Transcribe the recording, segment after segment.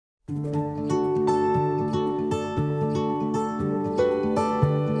Are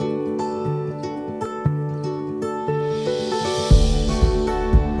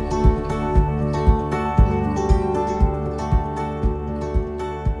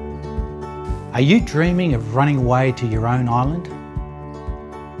you dreaming of running away to your own island?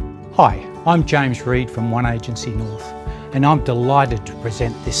 Hi, I'm James Reid from One Agency North, and I'm delighted to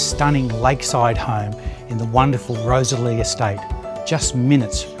present this stunning lakeside home in the wonderful Rosalie Estate, just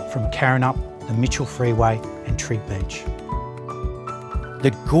minutes from Karrinyup, the Mitchell Freeway and Trig Beach.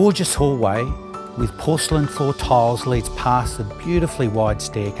 The gorgeous hallway with porcelain floor tiles leads past the beautifully wide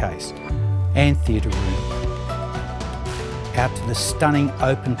staircase and theatre room, out to the stunning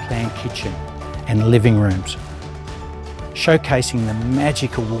open plan kitchen and living rooms, showcasing the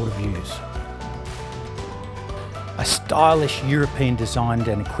magical water views. A stylish European designed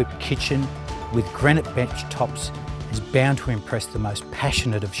and equipped kitchen with granite bench tops is bound to impress the most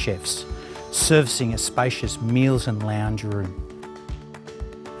passionate of chefs, servicing a spacious meals and lounge room,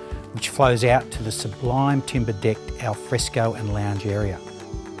 which flows out to the sublime timber-decked Alfresco and lounge area.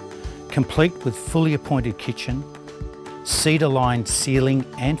 Complete with fully appointed kitchen, cedar-lined ceiling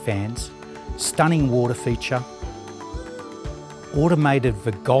and fans, stunning water feature, automated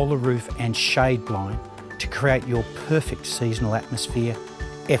pergola roof and shade blind to create your perfect seasonal atmosphere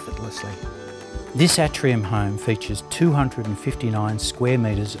effortlessly. This Atrium home features 259 square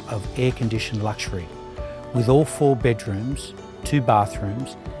metres of air-conditioned luxury, with all 4 bedrooms, 2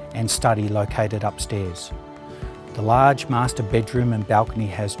 bathrooms and study located upstairs. The large master bedroom and balcony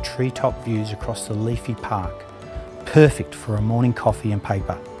has treetop views across the leafy park, perfect for a morning coffee and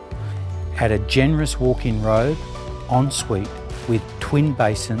paper. At a generous walk-in robe, ensuite with twin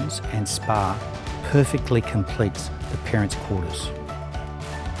basins and spa perfectly completes the parents' quarters.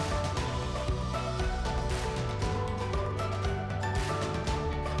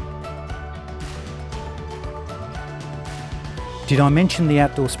 Did I mention the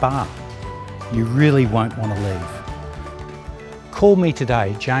outdoor spa? You really won't want to leave. Call me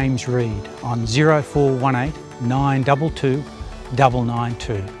today, James Reid, on 0418 922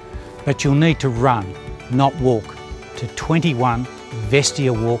 992. But you'll need to run, not walk, to 21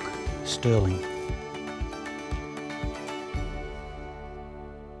 Vestia Walk, Stirling.